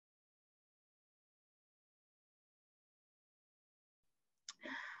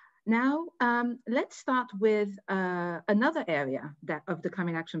Now, let's start with another area of the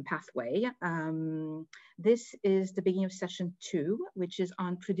climate action pathway. This is the beginning of session 2, which is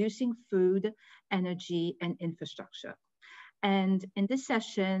on producing food, energy, and infrastructure. And in this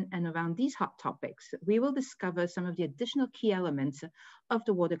session and around these hot topics, we will discover some of the additional key elements of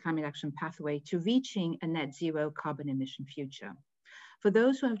the water climate action pathway to reaching a net zero carbon emission future. For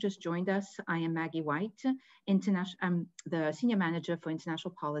those who have just joined us, I am Maggie White, I'm the Senior Manager for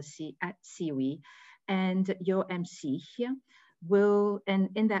International Policy at SIWI, and your MC here and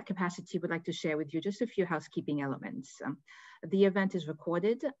in that capacity, would like to share with you just a few housekeeping elements. The event is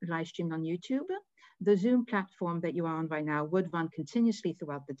recorded, live streamed on YouTube. The Zoom platform that you are on right now would run continuously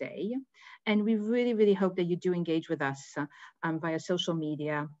throughout the day. And we really, really hope that you do engage with us via social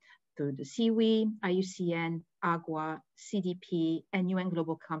media, through the SIWI, IUCN, AGWA, CDP, and UN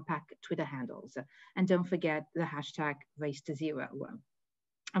Global Compact Twitter handles. And don't forget the hashtag Race to Zero.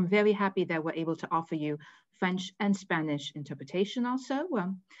 I'm very happy that we're able to offer you French and Spanish interpretation also.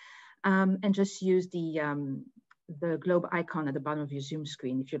 And just use the globe icon at the bottom of your Zoom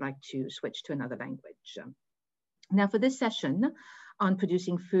screen if you'd like to switch to another language. Now for this session on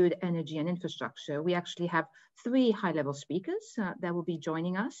producing food, energy, and infrastructure, we actually have 3 high-level speakers that will be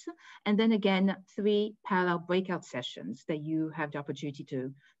joining us, and then again, 3 parallel breakout sessions that you have the opportunity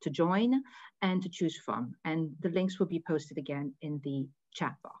to join and to choose from. And the links will be posted again in the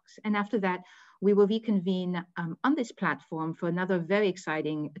chat box. And after that, we will reconvene on this platform for another very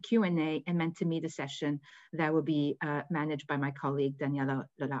exciting Q&A and Mentimeter session that will be managed by my colleague, Daniela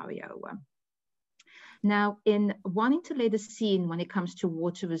Lolario. Now, in wanting to lay the scene when it comes to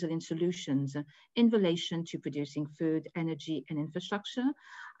water resilient solutions in relation to producing food, energy, and infrastructure,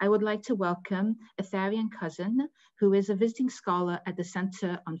 I would like to welcome Ertharin Cousin, who is a visiting scholar at the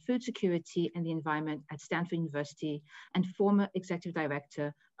Center on Food Security and the Environment at Stanford University and former executive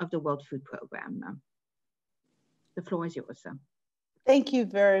director of the World Food Program. The floor is yours, sir. Thank you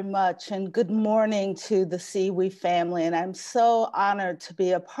very much, and good morning to the SIWI family. And I'm so honored to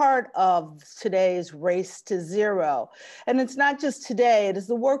be a part of today's Race to Zero. And it's not just today, it is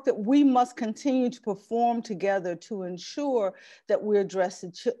the work that we must continue to perform together to ensure that we address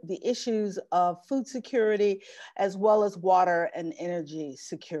the issues of food security, as well as water and energy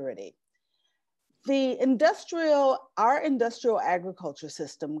security. Our industrial agriculture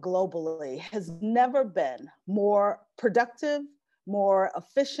system globally has never been more productive, more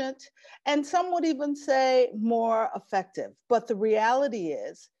efficient, and some would even say more effective. But the reality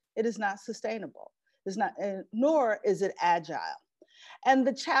is, it is not sustainable. It's not, nor is it agile. And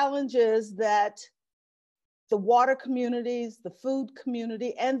the challenge is that the water communities, the food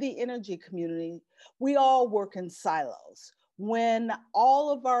community, and the energy community, we all work in silos when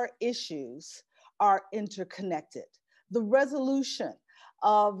all of our issues are interconnected. The resolution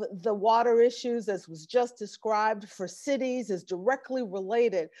of the water issues, as was just described for cities, is directly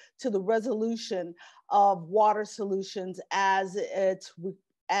related to the resolution of water solutions as it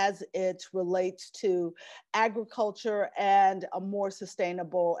relates to agriculture and a more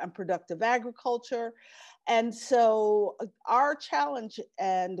sustainable and productive agriculture. And so our challenge,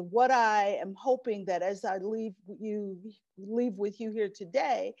 and what I am hoping that as I leave with you here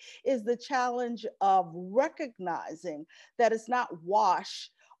today, is the challenge of recognizing that it's not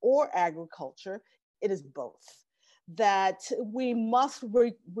WASH or agriculture, it is both. That we must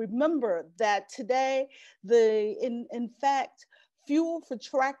remember that today, in fact, fuel for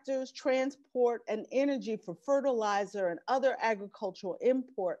tractors, transport, and energy for fertilizer and other agricultural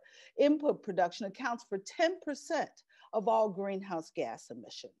input production accounts for 10% of all greenhouse gas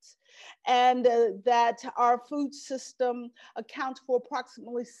emissions. And that our food system accounts for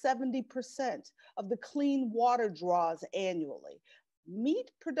approximately 70% of the clean water draws annually.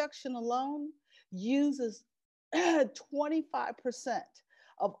 Meat production alone uses 25%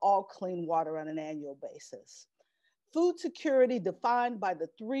 of all clean water on an annual basis. Food security, defined by the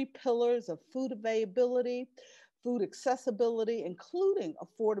 3 pillars of food availability, food accessibility, including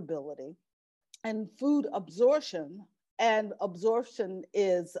affordability, and food absorption, and absorption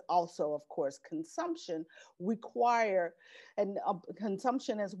is also, of course, consumption,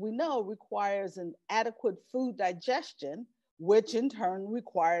 consumption, as we know, requires an adequate food digestion, which in turn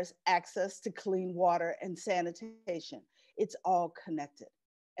requires access to clean water and sanitation. It's all connected.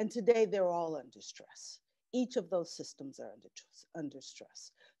 And today they're all under stress. Each of those systems are under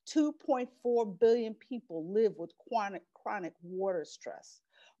stress. 2.4 billion people live with chronic water stress,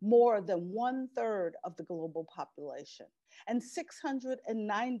 more than 1/3 of the global population. And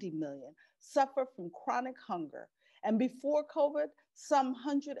 690 million suffer from chronic hunger. And before COVID, some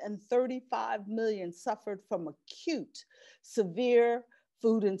 135 million suffered from acute, severe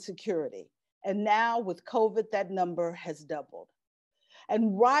food insecurity. And now with COVID, that number has doubled.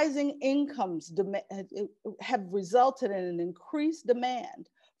 And rising incomes have resulted in an increased demand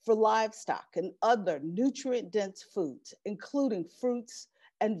for livestock and other nutrient-dense foods, including fruits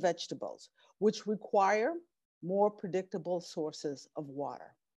and vegetables, which require more predictable sources of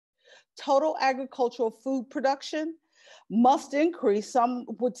water. Total agricultural food production must increase, some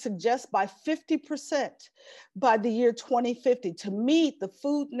would suggest, by 50% by the year 2050 to meet the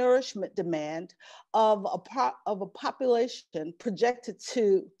food nourishment demand of a population projected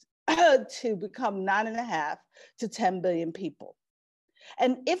to become 9.5 to 10 billion people.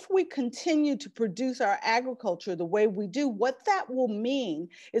 And if we continue to produce our agriculture the way we do, what that will mean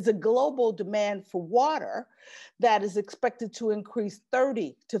is a global demand for water that is expected to increase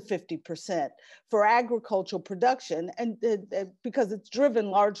 30 to 50% for agricultural production, and because it's driven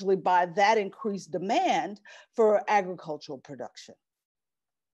largely by that increased demand for agricultural production.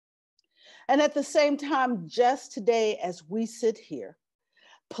 And at the same time, just today as we sit here,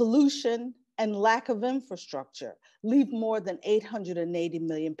 pollution and lack of infrastructure leave more than 880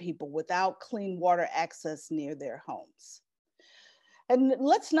 million people without clean water access near their homes. And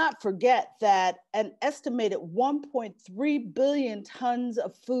let's not forget that an estimated 1.3 billion tons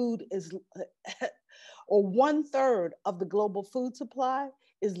of food is, or 1/3 of the global food supply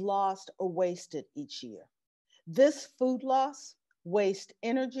is lost or wasted each year. This food loss wastes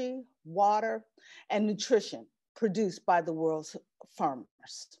energy, water, and nutrition produced by the world's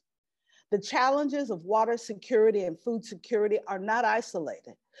farmers. The challenges of water security and food security are not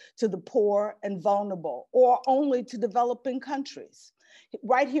isolated to the poor and vulnerable or only to developing countries.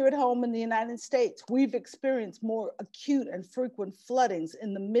 Right here at home in the United States, we've experienced more acute and frequent floodings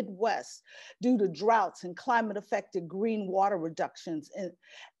in the Midwest due to droughts and climate-affected green water reductions. And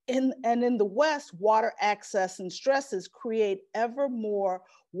in the West, water access and stresses create ever more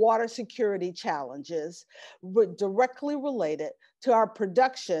water security challenges directly related to our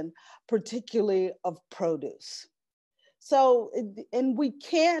production, particularly of produce. So, and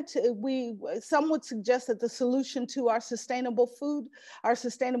some would suggest that the solution to our sustainable food, our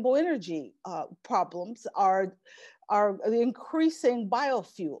sustainable energy problems are increasing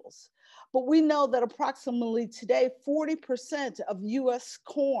biofuels. But we know that approximately today, 40% of US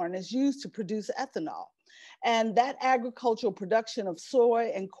corn is used to produce ethanol. And that agricultural production of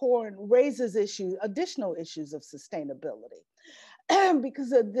soy and corn raises additional issues of sustainability. Because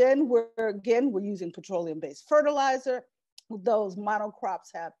then we're using petroleum-based fertilizer. Those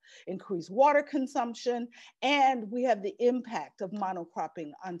monocrops have increased water consumption, and we have the impact of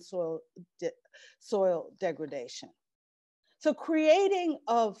monocropping on soil degradation. So creating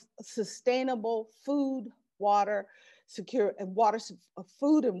of sustainable food, water,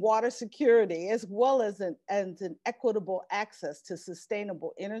 food and water security, as well as an equitable access to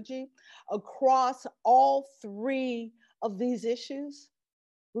sustainable energy across all three of these issues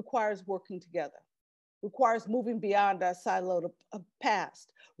requires working together, requires moving beyond our siloed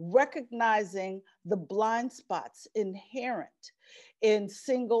past, recognizing the blind spots inherent in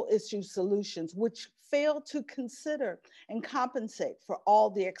single issue solutions, which fail to consider and compensate for all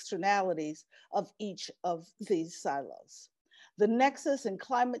the externalities of each of these silos. The nexus and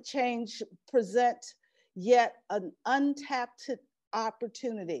climate change present yet an untapped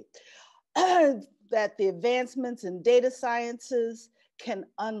opportunity that the advancements in data sciences can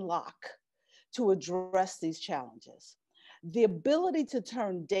unlock to address these challenges. The ability to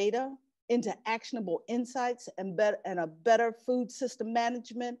turn data into actionable insights and a better food system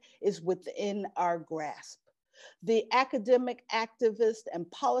management is within our grasp. The academic, activist, and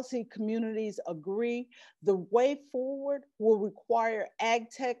policy communities agree the way forward will require ag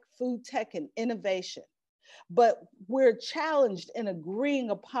tech, food tech, and innovation. But we're challenged in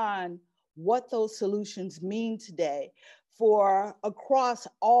agreeing upon what those solutions mean today for across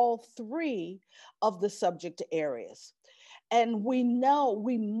all three of the subject areas. And we know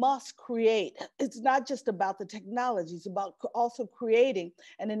we must create, it's not just about the technology, it's about also creating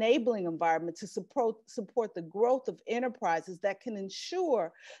an enabling environment to support the growth of enterprises that can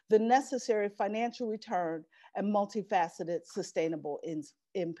ensure the necessary financial return and multifaceted sustainable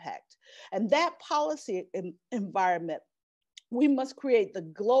impact. And that policy environment, we must create the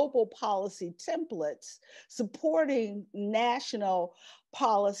global policy templates supporting national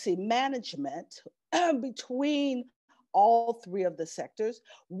policy management between all three of the sectors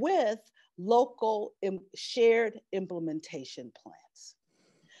with local shared implementation plans.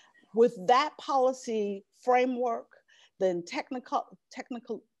 With that policy framework, then technological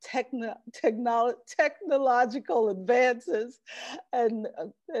advances, and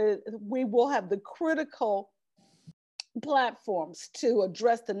we will have the critical platforms to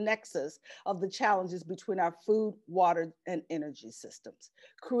address the nexus of the challenges between our food, water, and energy systems.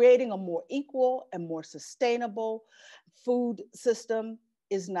 Creating a more equal and more sustainable food system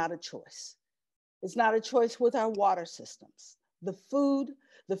is not a choice. It's not a choice with our water systems. The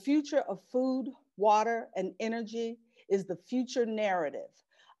future of food, water, and energy is the future narrative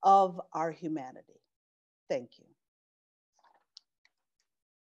of our humanity. Thank you.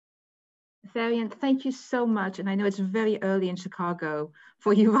 Varian, thank you so much. And I know it's very early in Chicago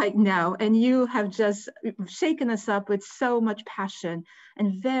for you right now. And you have just shaken us up with so much passion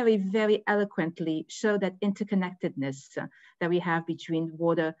and very, very eloquently show that interconnectedness that we have between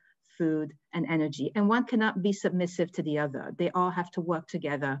water, food, and energy. And one cannot be submissive to the other. They all have to work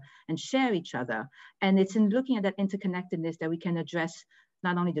together and share each other. And it's in looking at that interconnectedness that we can address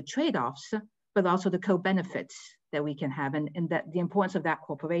not only the trade-offs, but also the co-benefits that we can have and that the importance of that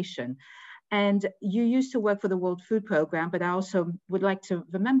cooperation. And you used to work for the World Food Program, but I also would like to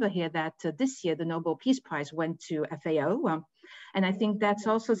remember here that this year the Nobel Peace Prize went to FAO. And I think that's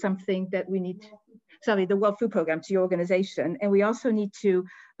also something that we need, the World Food Program, to your organization. And we also need to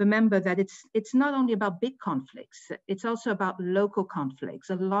remember that it's not only about big conflicts, it's also about local conflicts.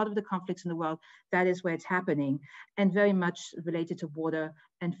 A lot of the conflicts in the world, that is where it's happening, and very much related to water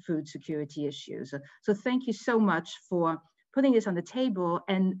and food security issues. So thank you so much for putting this on the table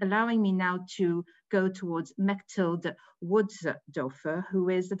and allowing me now to go towards Mechthild Worsdorfer, who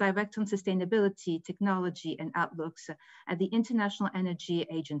is the Director on Sustainability, Technology and Outlooks at the International Energy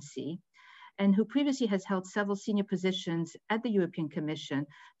Agency, and who previously has held several senior positions at the European Commission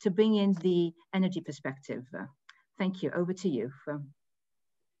to bring in the energy perspective. Thank you, over to you.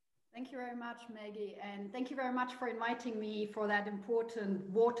 Thank you very much, Maggie, and thank you very much for inviting me for that important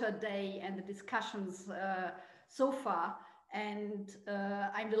Water Day and the discussions so far. And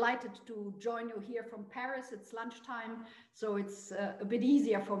I'm delighted to join you here from Paris. It's lunchtime, so it's a bit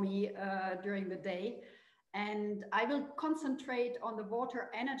easier for me during the day. And I will concentrate on the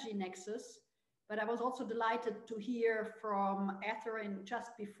water-energy nexus, but I was also delighted to hear from Ertharin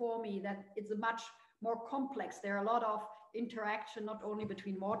just before me that it's a much more complex. There are a lot of interaction, not only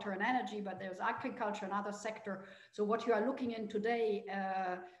between water and energy, but there's agriculture and other sector. So what you are looking in today,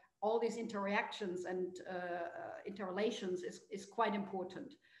 all these interactions and interrelations is quite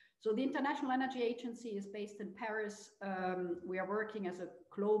important. So the International Energy Agency is based in Paris. We are working as a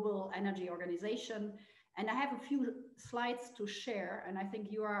global energy organization. And I have a few slides to share, and I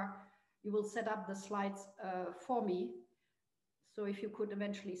think you will set up the slides for me. So if you could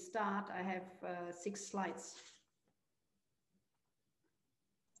eventually start, I have 6 slides.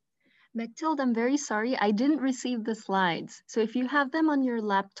 Mechthild, I'm very sorry, I didn't receive the slides. So if you have them on your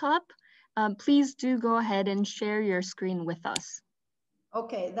laptop, please do go ahead and share your screen with us.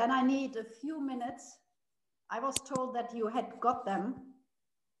 Okay, then I need a few minutes. I was told that you had got them,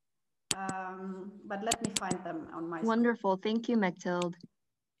 but let me find them on my screen. Wonderful, thank you, Mechthild.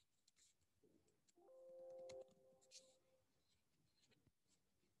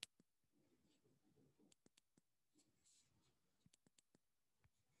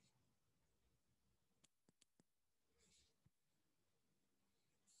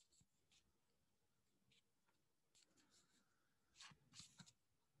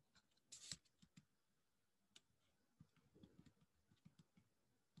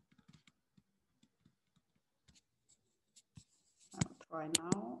 I'll try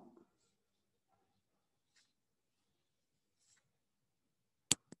now.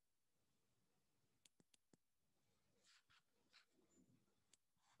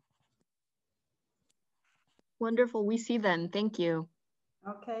 Wonderful, we see them, thank you.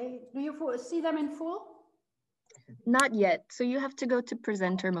 Okay, do you see them in full? Not yet, so you have to go to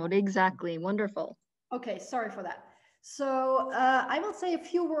presenter mode, exactly, wonderful. Okay, sorry for that. So I will say a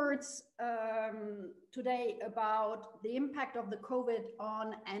few words today about the impact of the COVID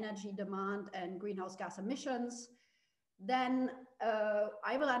on energy demand and greenhouse gas emissions. Then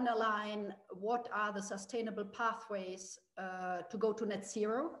I will underline what are the sustainable pathways to go to net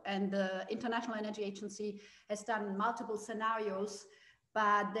zero. And the International Energy Agency has done multiple scenarios,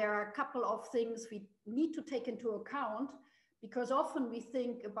 but there are a couple of things we need to take into account, because often we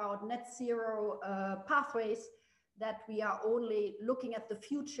think about net zero pathways that we are only looking at the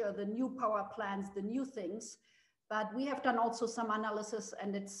future, the new power plants, the new things. But we have done also some analysis,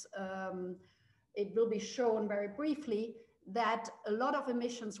 and it will be shown very briefly that a lot of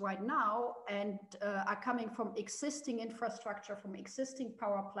emissions right now are coming from existing infrastructure, from existing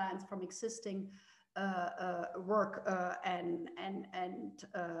power plants, from existing work and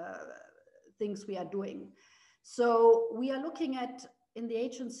things we are doing. So we are looking at in the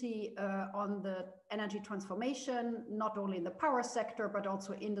agency on the energy transformation, not only in the power sector, but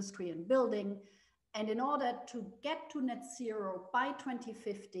also industry and building. And in order to get to net zero by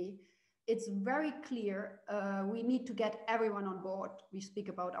 2050, it's very clear we need to get everyone on board. We speak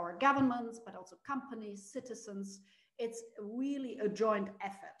about our governments, but also companies, citizens. It's really a joint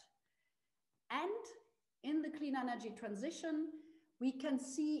effort. And in the clean energy transition, we can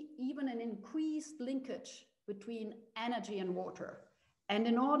see even an increased linkage between energy and water. And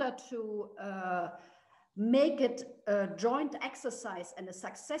in order to make it a joint exercise and a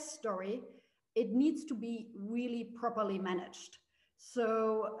success story, it needs to be really properly managed.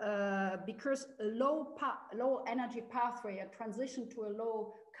 So because a low energy pathway, a transition to a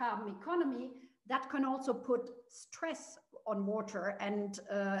low carbon economy, that can also put stress on water, and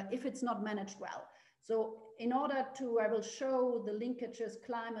if it's not managed well. So in order to, I will show the linkages,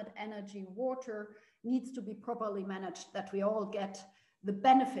 climate, energy, water needs to be properly managed, that we all get the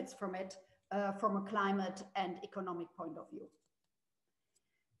benefits from it from a climate and economic point of view.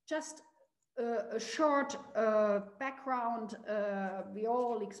 Just a short background, we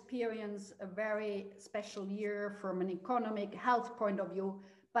all experience a very special year from an economic health point of view,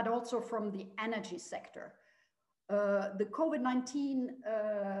 but also from the energy sector. The COVID-19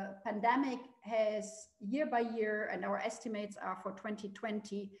 pandemic has year by year, and our estimates are for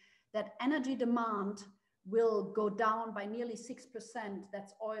 2020, that energy demand will go down by nearly 6%.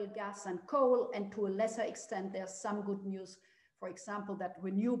 That's oil, gas, and coal. And to a lesser extent, there's some good news, for example, that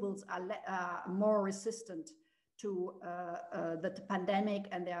renewables are more resistant to the pandemic,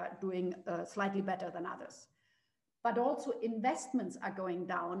 and they are doing slightly better than others. But also investments are going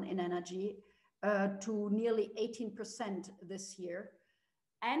down in energy to nearly 18% this year.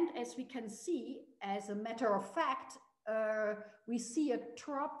 And as we can see, as a matter of fact, we see a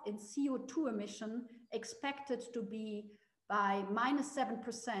drop in CO2 emission expected to be by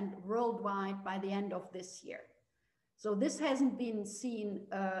 -7% worldwide by the end of this year. So this hasn't been seen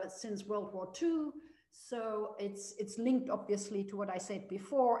since World War II. So it's linked obviously to what I said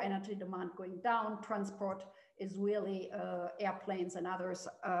before, energy demand going down, transport is really airplanes and others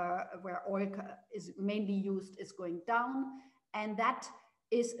where oil is mainly used is going down. And that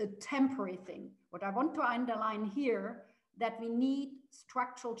is a temporary thing. What I want to underline here, that we need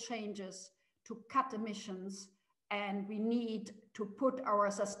structural changes to cut emissions, and we need to put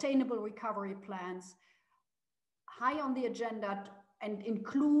our sustainable recovery plans high on the agenda and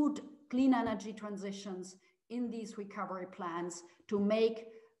include clean energy transitions in these recovery plans to make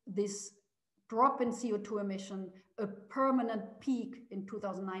this drop in CO2 emission a permanent peak in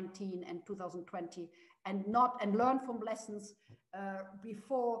 2019 and 2020, and learn from lessons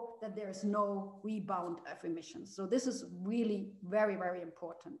before that there is no rebound of emissions. So this is really very, very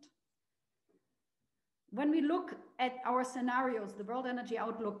important. When we look at our scenarios, the World Energy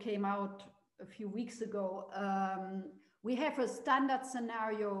Outlook came out a few weeks ago. We have a standard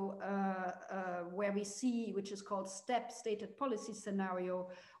scenario where we see, which is called STEP, Stated Policy Scenario,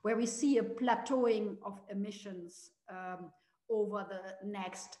 where we see a plateauing of emissions over the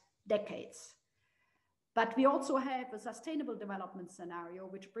next decades. But we also have a sustainable development scenario,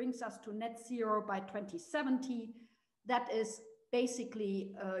 which brings us to net zero by 2070. That is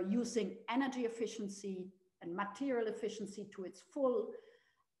basically using energy efficiency and material efficiency to its full,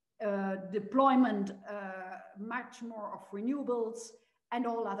 deployment much more of renewables and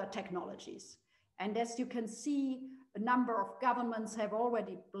all other technologies. And as you can see, a number of governments have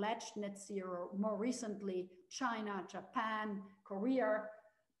already pledged net zero, more recently China, Japan, Korea,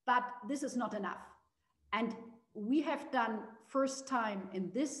 but this is not enough. And we have done first time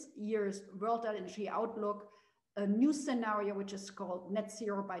in this year's World Energy Outlook a new scenario, which is called net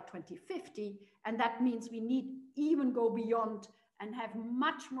zero by 2050. And that means we need even go beyond and have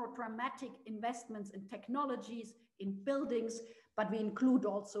much more dramatic investments in technologies, in buildings, but we include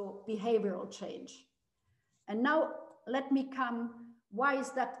also behavioral change. And now let me come, why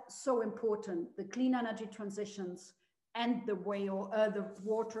is that so important? The clean energy transitions and the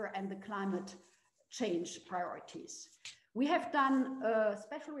water and the climate change priorities. We have done a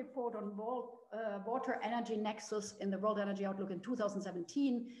special report on water energy nexus in the World Energy Outlook in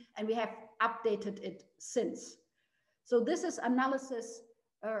 2017, and we have updated it since. So this is analysis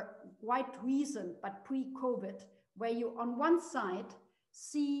quite recent, but pre-COVID, where you on one side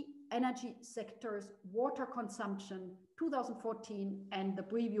see energy sectors, water consumption, 2014, and the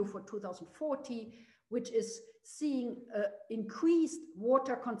preview for 2040, which is seeing increased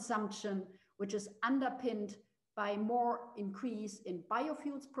water consumption, which is underpinned by more increase in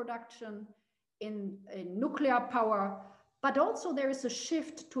biofuels production, in nuclear power, but also there is a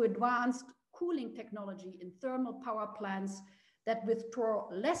shift to advanced cooling technology in thermal power plants that withdraw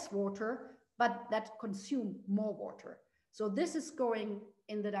less water, but that consume more water. So this is going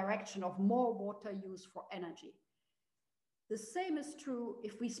in the direction of more water use for energy. The same is true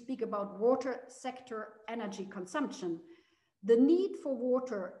if we speak about water sector energy consumption. The need for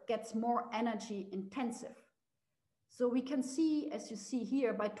water gets more energy intensive. So we can see, as you see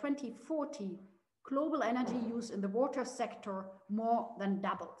here, by 2040, global energy use in the water sector more than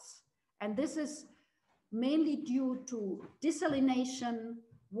doubles. And this is mainly due to desalination,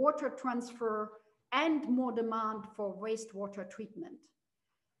 water transfer, and more demand for wastewater treatment.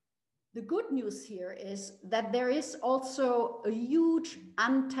 The good news here is that there is also a huge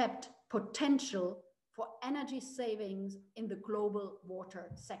untapped potential for energy savings in the global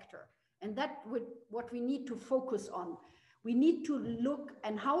water sector. And that's what we need to focus on. We need to look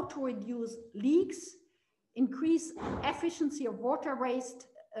at how to reduce leaks, increase efficiency of water waste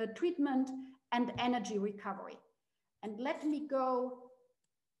treatment, and energy recovery. And let me go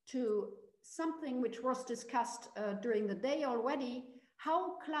to something which was discussed during the day already,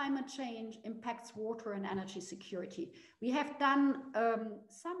 how climate change impacts water and energy security. We have done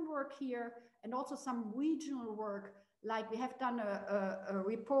some work here and also some regional work, like we have done a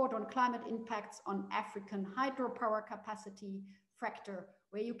report on climate impacts on African hydropower capacity factor,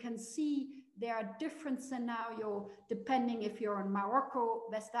 where you can see there are different scenarios depending if you're in Morocco,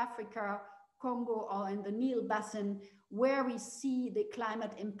 West Africa, Congo, or in the Nile Basin, where we see the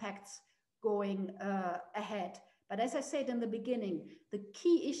climate impacts going ahead. But as I said in the beginning, the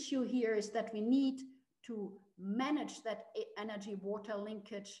key issue here is that we need to manage that energy water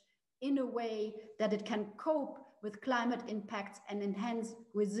linkage in a way that it can cope with climate impacts and enhance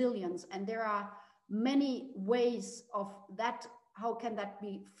resilience. And there are many ways of that. How can that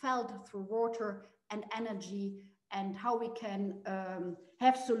be felt through water and energy, and how we can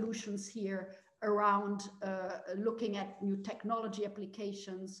have solutions here around looking at new technology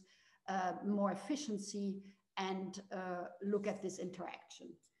applications, more efficiency, and look at this interaction.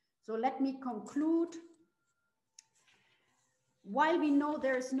 So let me conclude. While we know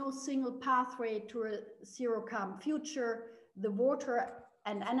there is no single pathway to a zero carbon future, the water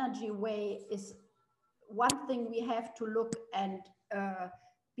and energy way is one thing we have to look and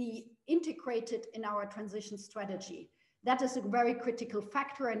be integrated in our transition strategy. That is a very critical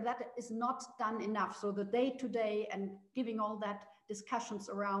factor, and that is not done enough. So the day-to-day and giving all that discussions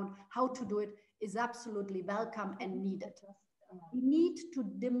around how to do it is absolutely welcome and needed. We need to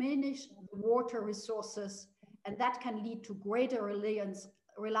diminish the water resources, and that can lead to greater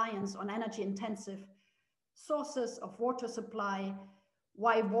reliance on energy intensive sources of water supply,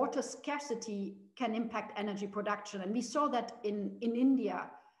 why water scarcity can impact energy production. And we saw that in India,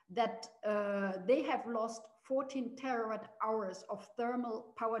 that they have lost 14 terawatt hours of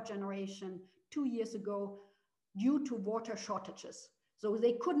thermal power generation 2 years ago due to water shortages. So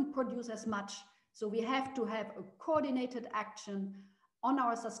they couldn't produce as much. So we have to have a coordinated action on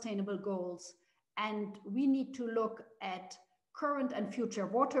our sustainable goals. And we need to look at current and future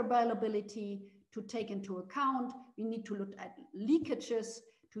water availability to take into account. We need to look at leakages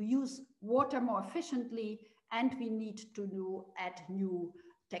to use water more efficiently, and we need to add new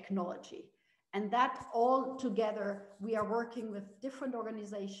technology. And that all together, we are working with different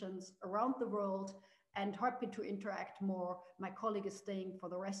organizations around the world and happy to interact more. My colleague is staying for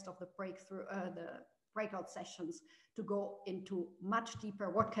the rest of the breakout sessions to go into much deeper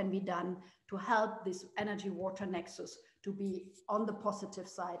what can be done to help this energy water nexus to be on the positive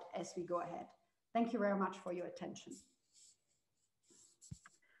side as we go ahead. Thank you very much for your attention.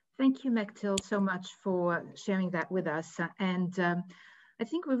 Thank you, Mechthild, so much for sharing that with us. And I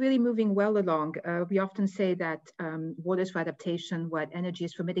think we're really moving well along. We often say that water is for adaptation, what energy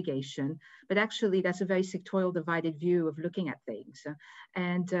is for mitigation, but actually that's a very sectorial divided view of looking at things.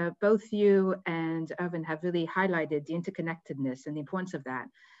 And both you and Ertharin have really highlighted the interconnectedness and the importance of that.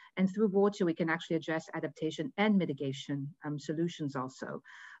 And through water, we can actually address adaptation and mitigation solutions also.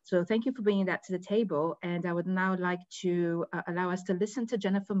 So thank you for bringing that to the table. And I would now like to allow us to listen to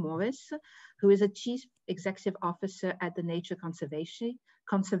Jennifer Morris, who is a Chief Executive Officer at the Nature Conservancy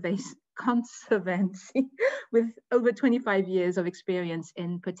with over 25 years of experience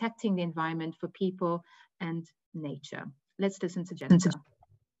in protecting the environment for people and nature. Let's listen to Jennifer.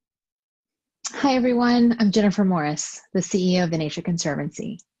 Hi, everyone. I'm Jennifer Morris, the CEO of the Nature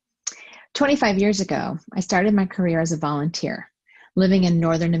Conservancy. 25 years ago, I started my career as a volunteer, living in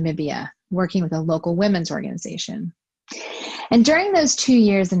northern Namibia, working with a local women's organization. And during those 2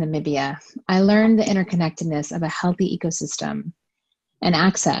 years in Namibia, I learned the interconnectedness of a healthy ecosystem and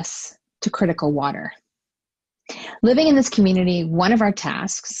access to critical water. Living in this community, one of our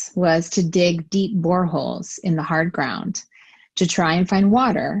tasks was to dig deep boreholes in the hard ground to try and find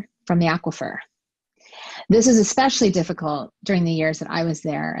water from the aquifer. This is especially difficult during the years that I was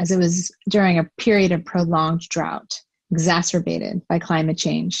there, as it was during a period of prolonged drought, exacerbated by climate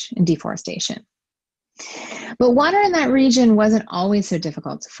change and deforestation. But water in that region wasn't always so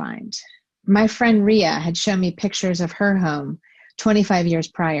difficult to find. My friend Ria had shown me pictures of her home 25 years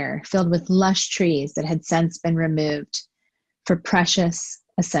prior, filled with lush trees that had since been removed for precious,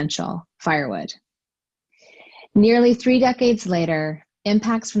 essential firewood. Nearly 3 decades later,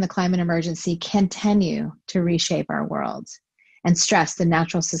 impacts from the climate emergency continue to reshape our world and stress the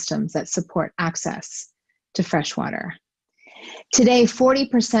natural systems that support access to fresh water. Today,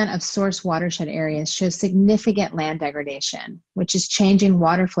 40% of source watershed areas show significant land degradation, which is changing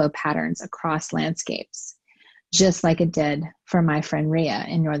water flow patterns across landscapes, just like it did for my friend Ria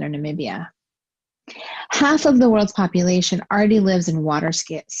in northern Namibia. Half of the world's population already lives in water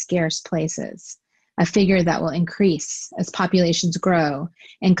scarce places, a figure that will increase as populations grow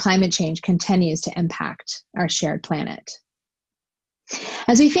and climate change continues to impact our shared planet.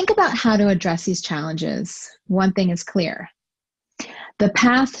 As we think about how to address these challenges, one thing is clear. The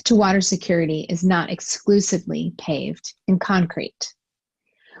path to water security is not exclusively paved in concrete.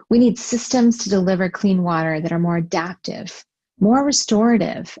 We need systems to deliver clean water that are more adaptive, more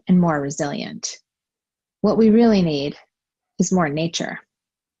restorative, and more resilient. What we really need is more nature.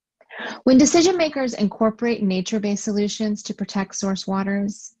 When decision makers incorporate nature-based solutions to protect source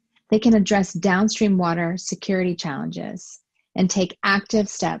waters, they can address downstream water security challenges and take active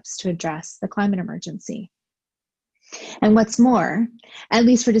steps to address the climate emergency. And what's more, at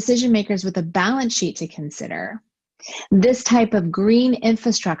least for decision makers with a balance sheet to consider, this type of green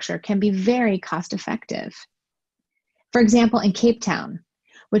infrastructure can be very cost-effective. For example, in Cape Town,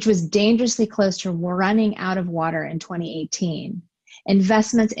 which was dangerously close to running out of water in 2018,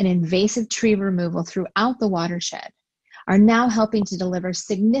 investments in invasive tree removal throughout the watershed are now helping to deliver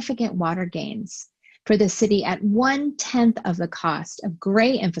significant water gains for the city at 1/10 of the cost of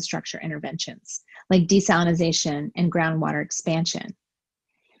gray infrastructure interventions like desalination and groundwater expansion.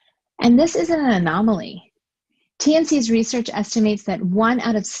 And this isn't an anomaly. TNC's research estimates that 1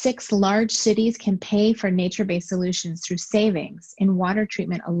 out of 6 large cities can pay for nature-based solutions through savings in water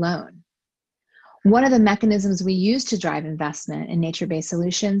treatment alone. One of the mechanisms we use to drive investment in nature-based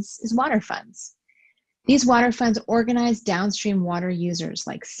solutions is water funds. These water funds organize downstream water users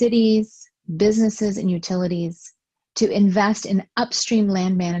like cities, businesses, and utilities to invest in upstream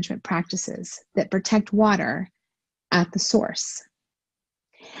land management practices that protect water at the source.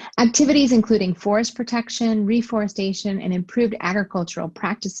 Activities including forest protection, reforestation, and improved agricultural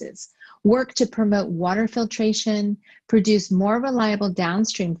practices work to promote water filtration, produce more reliable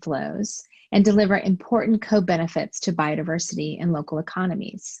downstream flows, and deliver important co-benefits to biodiversity and local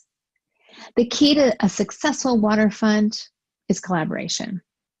economies. The key to a successful water fund is collaboration.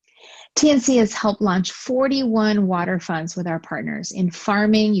 TNC has helped launch 41 water funds with our partners in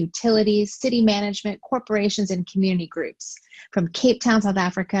farming, utilities, city management, corporations, and community groups, from Cape Town, South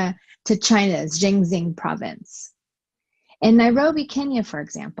Africa, to China's Xinjiang province. In Nairobi, Kenya, for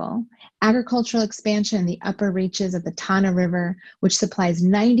example, agricultural expansion in the upper reaches of the Tana River, which supplies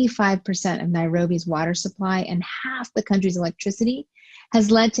 95% of Nairobi's water supply and half the country's electricity, has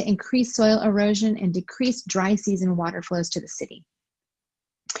led to increased soil erosion and decreased dry season water flows to the city.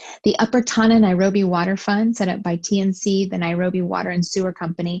 The Upper Tana Nairobi Water Fund, set up by TNC, the Nairobi Water and Sewer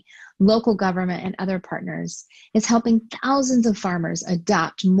Company, local government, and other partners, is helping thousands of farmers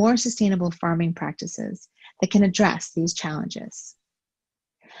adopt more sustainable farming practices that can address these challenges.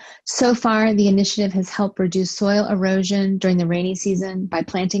 So far, the initiative has helped reduce soil erosion during the rainy season by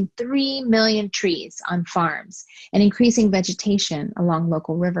planting 3 million trees on farms and increasing vegetation along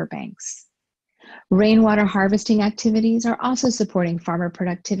local riverbanks. Rainwater harvesting activities are also supporting farmer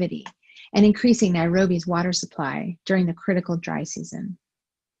productivity and increasing Nairobi's water supply during the critical dry season.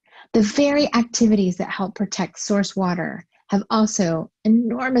 The very activities that help protect source water have also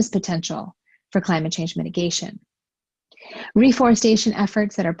enormous potential for climate change mitigation. Reforestation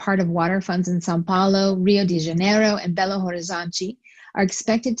efforts that are part of water funds in São Paulo, Rio de Janeiro, and Belo Horizonte are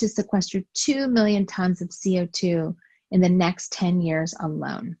expected to sequester 2 million tons of CO2 in the next 10 years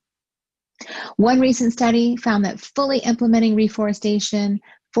alone. One recent study found that fully implementing reforestation,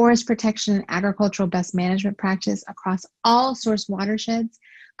 forest protection, and agricultural best management practice across all source watersheds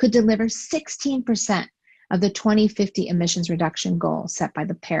could deliver 16% of the 2050 emissions reduction goal set by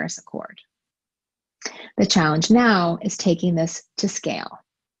the Paris Accord. The challenge now is taking this to scale.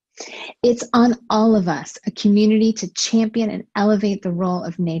 It's on all of us, a community, to champion and elevate the role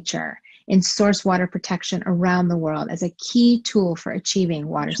of nature in source water protection around the world as a key tool for achieving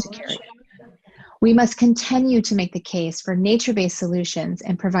water security. We must continue to make the case for nature-based solutions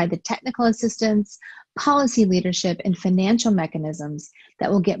and provide the technical assistance, policy leadership, and financial mechanisms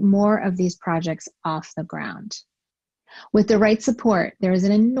that will get more of these projects off the ground. With the right support, there is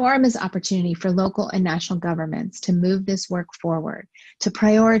an enormous opportunity for local and national governments to move this work forward, to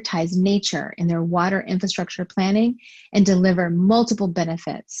prioritize nature in their water infrastructure planning and deliver multiple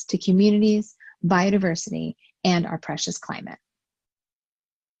benefits to communities, biodiversity, and our precious climate.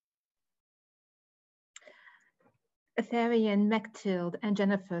 Ertharin, Mechthild, and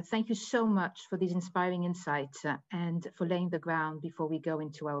Jennifer, thank you so much for these inspiring insights and for laying the ground before we go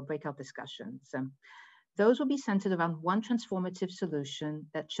into our breakout discussions. Those will be centered around one transformative solution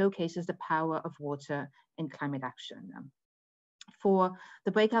that showcases the power of water in climate action. For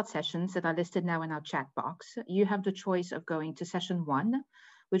the breakout sessions that are listed now in our chat box, you have the choice of going to session 1,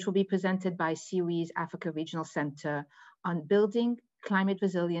 which will be presented by SIWI's Africa Regional Center on building climate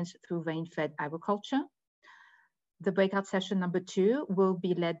resilience through rain-fed agriculture. The breakout session number 2 will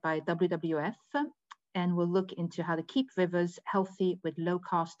be led by WWF and will look into how to keep rivers healthy with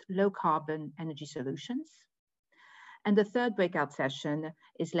low-cost, low-carbon energy solutions. And the third breakout session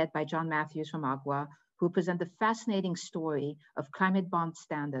is led by John Matthews from AGWA, who will present the fascinating story of climate bond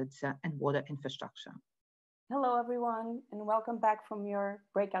standards and water infrastructure. Hello, everyone, and welcome back from your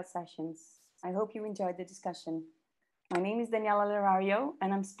breakout sessions. I hope you enjoyed the discussion. My name is Daniela Lerario,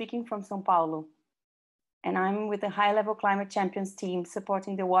 and I'm speaking from São Paulo. And I'm with the High Level Climate Champions team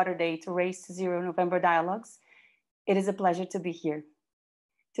supporting the Water Day to Race to Zero November Dialogues. It is a pleasure to be here.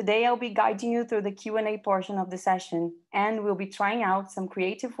 Today, I'll be guiding you through the Q&A portion of the session, and we'll be trying out some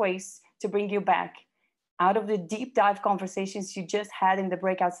creative ways to bring you back out of the deep dive conversations you just had in the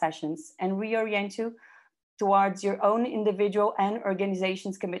breakout sessions and reorient you towards your own individual and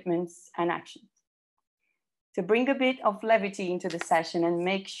organization's commitments and actions. To bring a bit of levity into the session and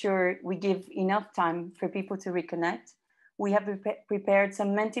make sure we give enough time for people to reconnect, we have prepared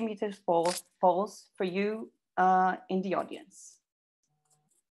some Mentimeter polls for you in the audience.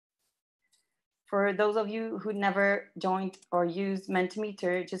 For those of you who never joined or used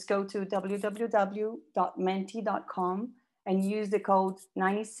Mentimeter, just go to www.menti.com and use the code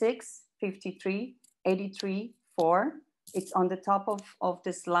 9653834. It's on the top of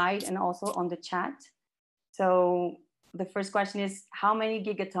the slide and also on the chat. So the first question is, how many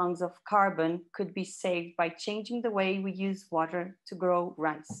gigatons of carbon could be saved by changing the way we use water to grow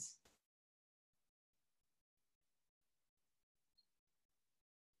rice?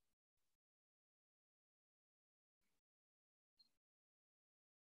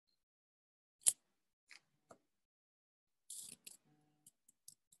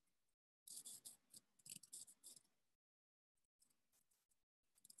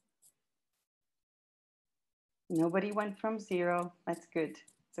 Nobody went from 0. That's good.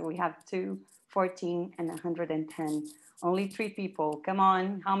 So we have 2, 14, and 110. Only 3 people. Come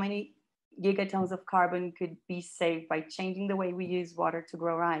on. How many gigatons of carbon could be saved by changing the way we use water to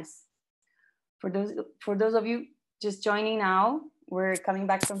grow rice? For those of you just joining now, we're coming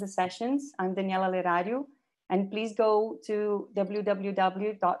back from the sessions. I'm Daniela Lerario. And please go to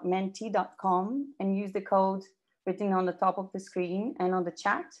www.menti.com and use the code written on the top of the screen and on the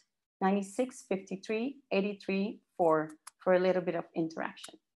chat. 9653834 for a little bit of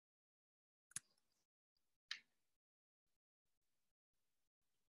interaction.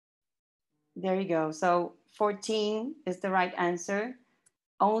 There you go. So 14 is the right answer,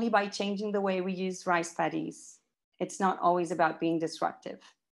 only by changing the way we use rice paddies. It's not always about being disruptive.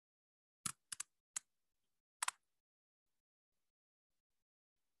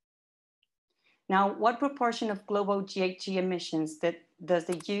 Now, what proportion of global GHG emissions does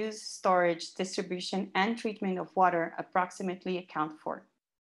the use, storage, distribution, and treatment of water approximately account for?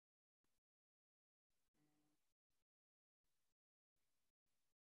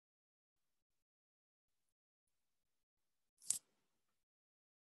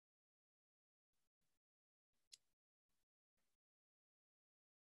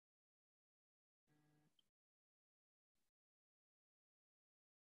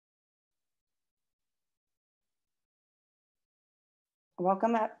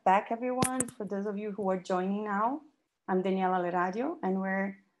 Welcome back, everyone. For those of you who are joining now, I'm Daniela Lerario, and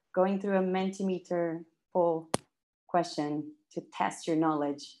we're going through a Mentimeter poll question to test your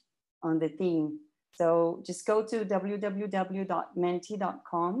knowledge on the theme. So just go to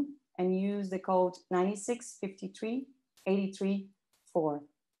www.menti.com and use the code 9653834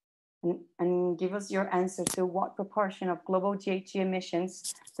 and give us your answer to what proportion of global GHG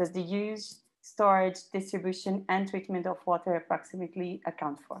emissions does the use, storage, distribution, and treatment of water approximately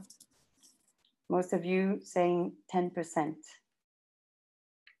account for? Most of you saying 10%.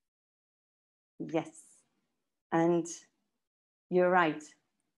 Yes, and you're right.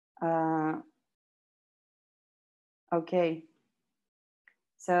 Okay,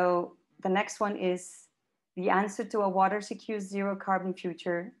 so the next one is the answer to a water secure zero carbon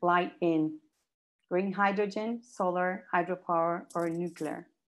future lie in green hydrogen, solar, hydropower, or nuclear.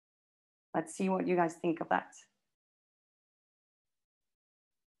 Let's see what you guys think of that.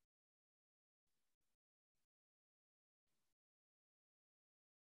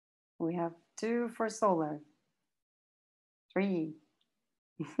 We have 2 for solar, 3.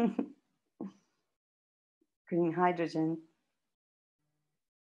 Green hydrogen.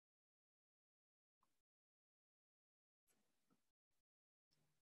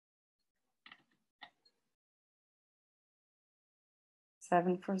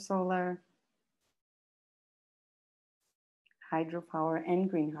 Seven for solar. Hydropower and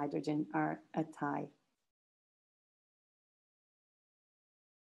green hydrogen are a tie.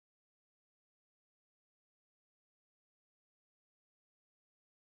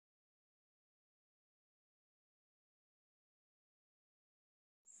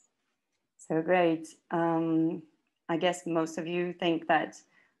 So great. I guess most of you think that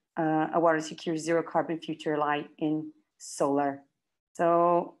a water secure zero carbon future lie in solar.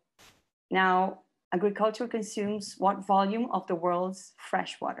 So now agriculture consumes what volume of the world's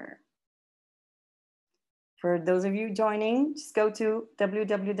fresh water? For those of you joining, just go to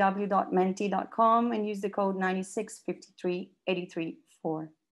www.menti.com and use the code 9653834.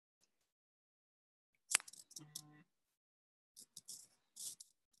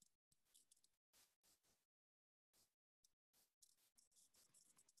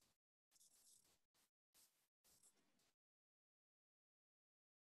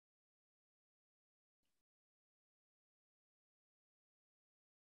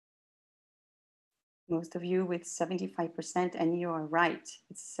 Most of you with 75%, and you are right,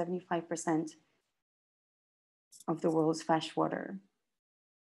 it's 75% of the world's fresh water.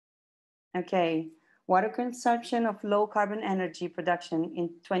 Okay, water consumption of low carbon energy production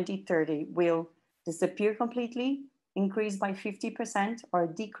in 2030 will disappear completely, increase by 50%, or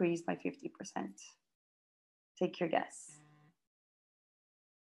decrease by 50%. Take your guess.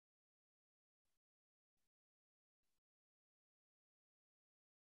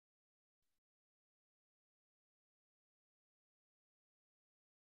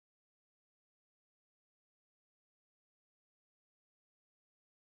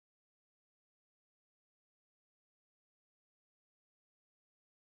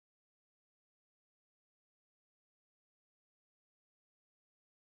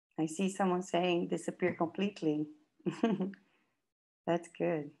 I see someone saying disappear completely. That's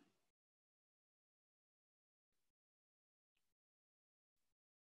good.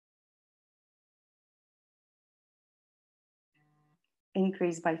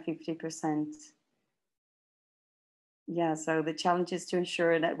 Increase by 50%. Yeah, so the challenge is to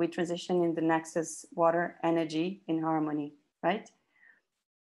ensure that we transition in the nexus water, energy in harmony, right?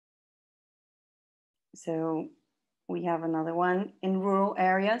 So we have another one. In rural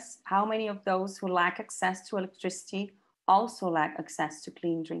areas, how many of those who lack access to electricity also lack access to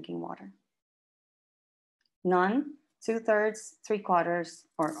clean drinking water? None, 2/3, 3/4,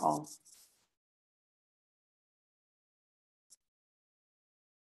 or all?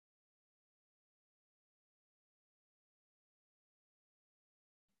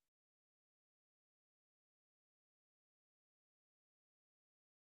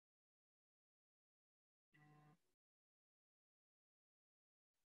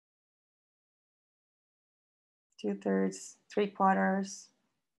 Two-thirds, 3/4.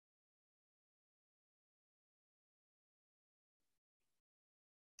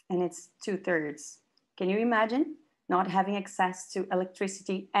 And it's 2/3. Can you imagine not having access to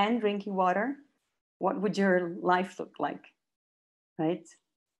electricity and drinking water? What would your life look like, right?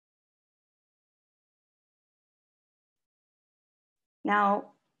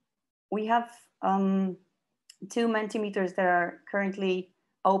 Now, we have 2 Mentimeters that are currently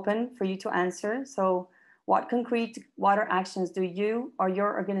open for you to answer. So what concrete water actions do you or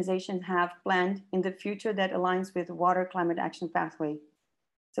your organization have planned in the future that aligns with Water Climate Action Pathway?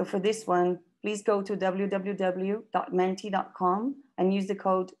 So for this one, please go to www.menti.com and use the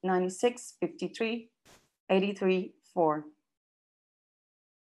code 9653834.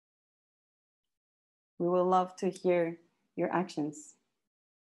 We will love to hear your actions.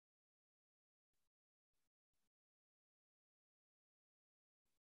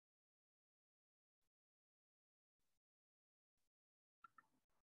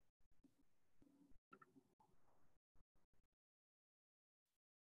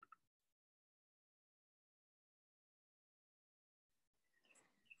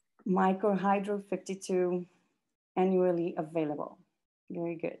 Microhydro 52 annually available.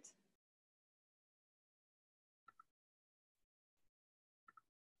 Very good.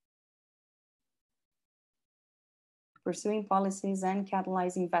 Pursuing policies and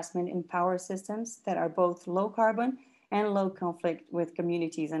catalyze investment in power systems that are both low carbon and low conflict with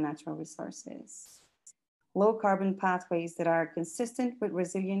communities and natural resources. Low carbon pathways that are consistent with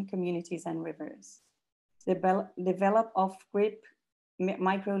resilient communities and rivers. Develop off-grid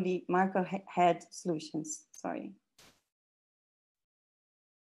micro-head solutions,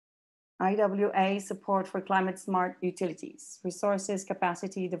 IWA support for climate smart utilities, resources,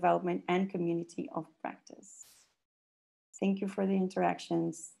 capacity development, and community of practice. Thank you for the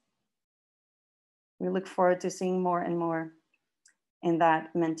interactions. We look forward to seeing more and more in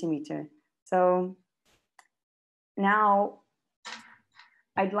that Mentimeter. So now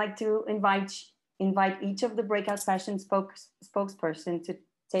I'd like to invite each of the breakout session spokesperson to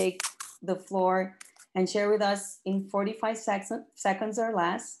take the floor and share with us in 45 seconds or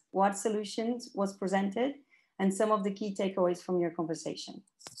less what solutions was presented and some of the key takeaways from your conversation.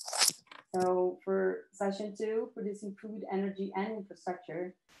 So for session 2, producing food, energy, and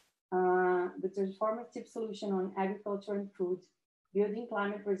infrastructure, the transformative solution on agriculture and food, building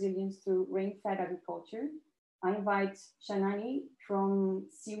climate resilience through rain-fed agriculture. I invite Shanani from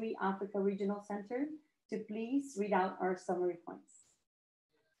SIWI Africa Regional Center to please read out our summary points.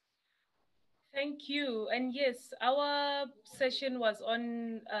 Thank you. And yes, our session was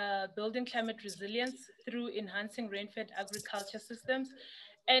on building climate resilience through enhancing rain-fed agriculture systems.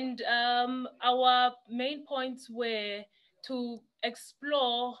 And our main points were to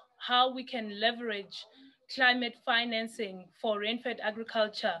explore how we can leverage climate financing for rain-fed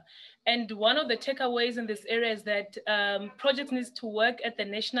agriculture. And one of the takeaways in this area is that projects need to work at the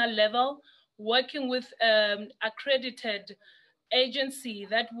national level, working with accredited agency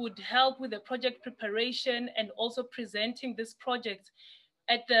that would help with the project preparation and also presenting this project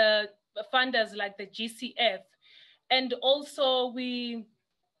at the funders like the GCF. And also we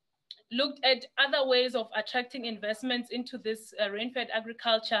looked at other ways of attracting investments into this rain-fed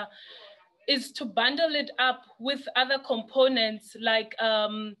agriculture is to bundle it up with other components like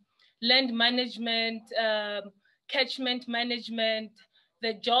land management, catchment management,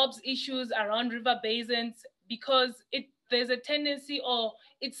 the jobs issues around river basins, because there's a tendency, or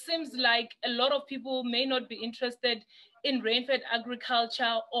it seems like a lot of people may not be interested in rain-fed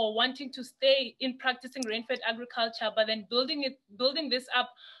agriculture or wanting to stay in practicing rain-fed agriculture, but then building this up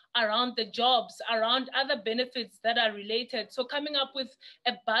around the jobs, around other benefits that are related. So coming up with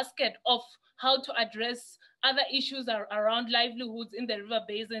a basket of how to address other issues around livelihoods in the river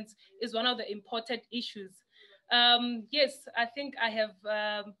basins is one of the important issues. Yes, I think I have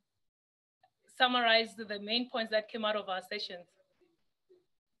summarized the main points that came out of our sessions.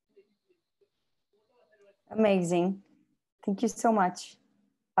 Amazing. Thank you so much.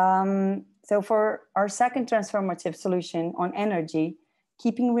 So for our second transformative solution on energy,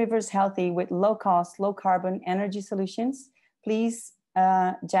 keeping rivers healthy with low cost, low carbon energy solutions, please,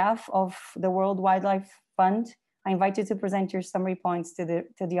 Jeff of the World Wildlife Fund, I invite you to present your summary points to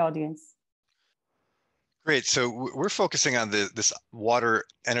the audience. Great. So we're focusing on this water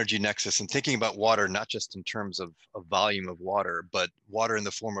energy nexus and thinking about water not just in terms of volume of water, but water in the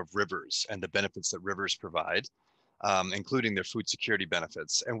form of rivers and the benefits that rivers provide, including their food security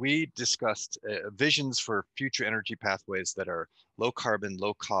benefits. And we discussed visions for future energy pathways that are low carbon,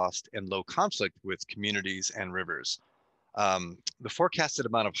 low cost, and low conflict with communities and rivers. The forecasted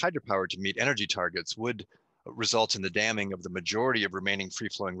amount of hydropower to meet energy targets would result in the damming of the majority of remaining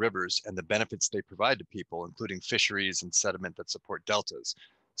free-flowing rivers and the benefits they provide to people, including fisheries and sediment that support deltas.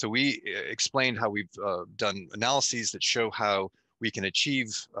 So we explained how we've done analyses that show how we can achieve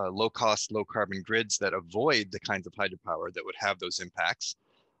low-cost, low-carbon grids that avoid the kinds of hydropower that would have those impacts.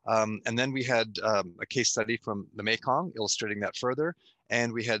 And then we had a case study from the Mekong illustrating that further,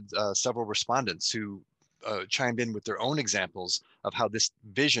 and we had several respondents who chimed in with their own examples of how this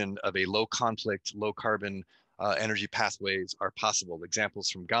vision of a low conflict, low carbon energy pathways are possible. Examples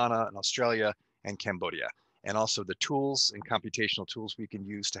from Ghana and Australia and Cambodia, and also the tools and computational tools we can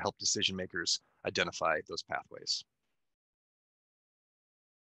use to help decision makers identify those pathways.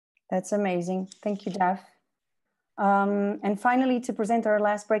 That's amazing. Thank you, Jeff. And finally, to present our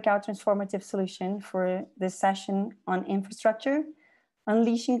last breakout transformative solution for this session on infrastructure,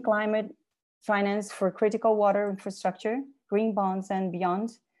 unleashing climate finance for critical water infrastructure, green bonds and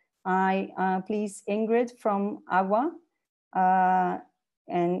beyond. I please Ingrid from AGWA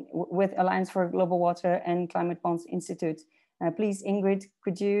and with Alliance for Global Water and Climate Bonds Institute. Please, Ingrid,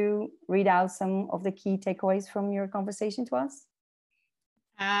 could you read out some of the key takeaways from your conversation to us?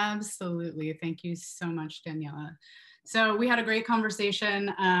 Absolutely. Thank you so much, Daniela. So we had a great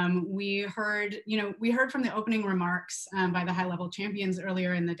conversation. We heard from the opening remarks by the high-level champions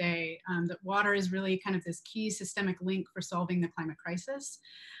earlier in the day that water is really kind of this key systemic link for solving the climate crisis.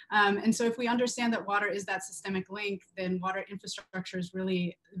 And so if we understand that water is that systemic link, then water infrastructure is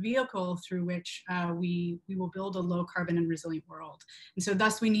really the vehicle through which we will build a low carbon and resilient world. And so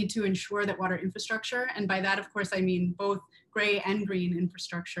thus we need to ensure that water infrastructure, and by that, of course, I mean both gray and green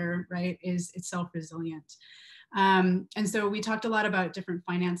infrastructure, right, is itself resilient. And so we talked a lot about different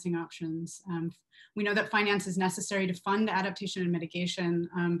financing options. We know that finance is necessary to fund adaptation and mitigation,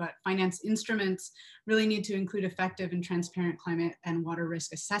 but finance instruments really need to include effective and transparent climate and water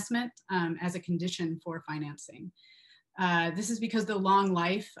risk assessment as a condition for financing. This is because the long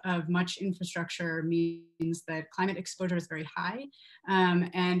life of much infrastructure means that climate exposure is very high,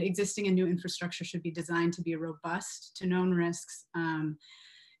 and existing and new infrastructure should be designed to be robust to known risks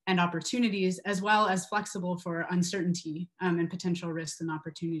and opportunities, as well as flexible for uncertainty and potential risks and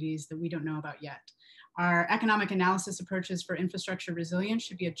opportunities that we don't know about yet. Our economic analysis approaches for infrastructure resilience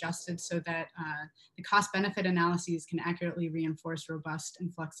should be adjusted so that the cost-benefit analyses can accurately reinforce robust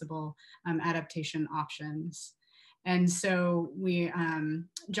and flexible adaptation options. And so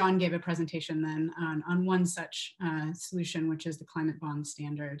John gave a presentation then on one such solution, which is the climate bond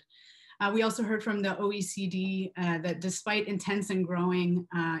standard. We also heard from the OECD that despite intense and growing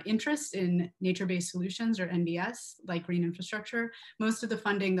interest in nature-based solutions, or NBS, like green infrastructure, most of the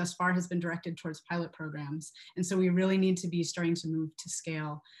funding thus far has been directed towards pilot programs. And so we really need to be starting to move to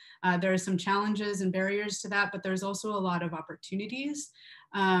scale. There are some challenges and barriers to that, but there's also a lot of opportunities.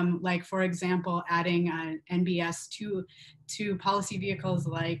 Like, for example, adding NBS to policy vehicles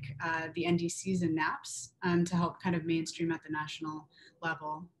like the NDCs and NAPs to help kind of mainstream at the national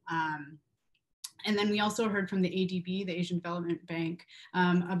level. And then we also heard from the ADB, the Asian Development Bank,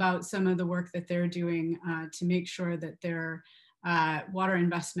 about some of the work that they're doing to make sure that their water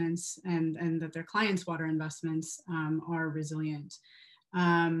investments and that their clients' water investments are resilient.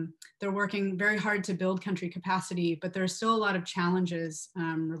 They're working very hard to build country capacity, but there's still a lot of challenges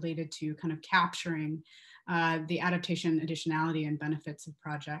related to kind of capturing the adaptation, additionality, and benefits of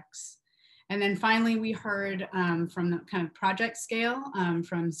projects. And then finally, we heard from the kind of project scale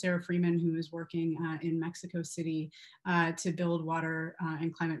from Sarah Freeman, who is working in Mexico City to build water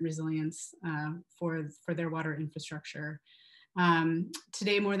and climate resilience for their water infrastructure.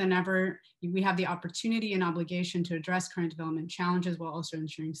 Today, more than ever, we have the opportunity and obligation to address current development challenges while also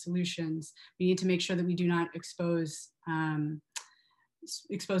ensuring solutions. We need to make sure that we do not expose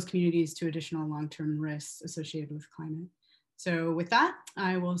communities to additional long-term risks associated with climate. So with that,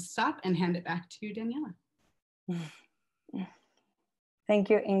 I will stop and hand it back to Daniela. Thank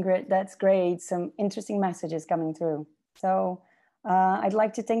you, Ingrid. That's great. Some interesting messages coming through. So I'd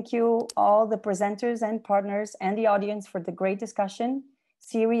like to thank you all the presenters and partners and the audience for the great discussion.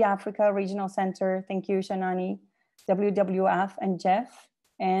 SIWI Africa Regional Center, thank you, Shanani, WWF and Jeff,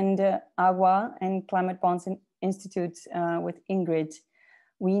 and AGUA and Climate Bonds Institute with Ingrid.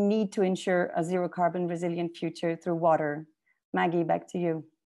 We need to ensure a zero carbon resilient future through water. Maggie, back to you.